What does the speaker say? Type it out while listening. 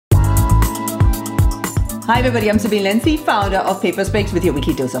Hi everybody, I'm Sabine Lindsay, founder of Paper Specs, with your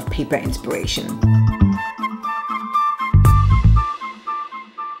weekly dose of paper inspiration.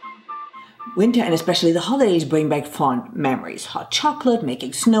 Winter and especially the holidays bring back fond memories. Hot chocolate,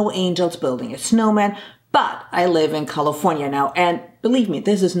 making snow angels, building a snowman. But I live in California now, and believe me,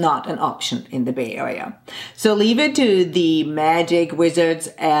 this is not an option in the Bay Area. So leave it to the magic wizards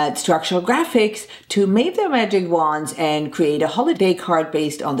at Structural Graphics to wave their magic wands and create a holiday card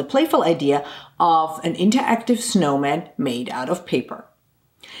based on the playful idea of an interactive snowman made out of paper.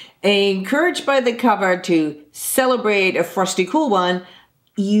 Encouraged by the cover to celebrate a Frosty cool one,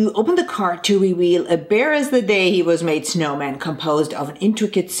 you open the card to reveal a bare as the day he was made snowman composed of an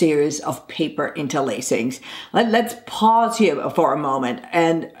intricate series of paper interlacings. Let's pause here for a moment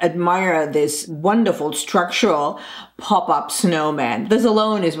and admire this wonderful structural pop-up snowman. This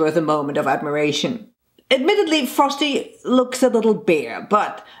alone is worth a moment of admiration. Admittedly, Frosty looks a little bare,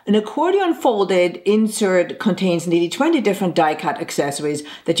 but an accordion-folded insert contains nearly 20 different die-cut accessories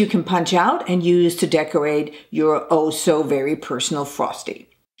that you can punch out and use to decorate your oh-so-very personal Frosty.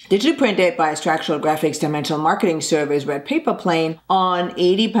 Digitally printed by Structural Graphics Dimensional Marketing Service Red Paper Plane on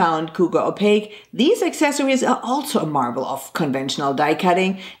 80-pound Cougar Opaque, these accessories are also a marvel of conventional die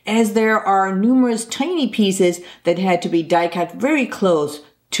cutting, as there are numerous tiny pieces that had to be die cut very close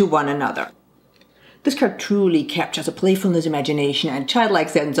to one another. This card truly captures a playfulness, imagination, and childlike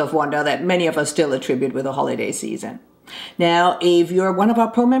sense of wonder that many of us still attribute with the holiday season. Now, if you're one of our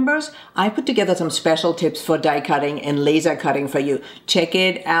pro members, I put together some special tips for die cutting and laser cutting for you. Check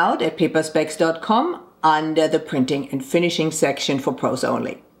it out at paperspecs.com under the printing and finishing section for pros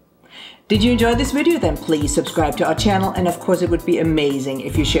only. Did you enjoy this video? Then please subscribe to our channel, and of course it would be amazing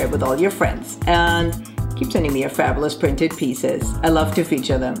if you share it with all your friends. And keep sending me your fabulous printed pieces. I love to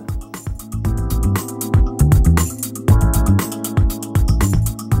feature them.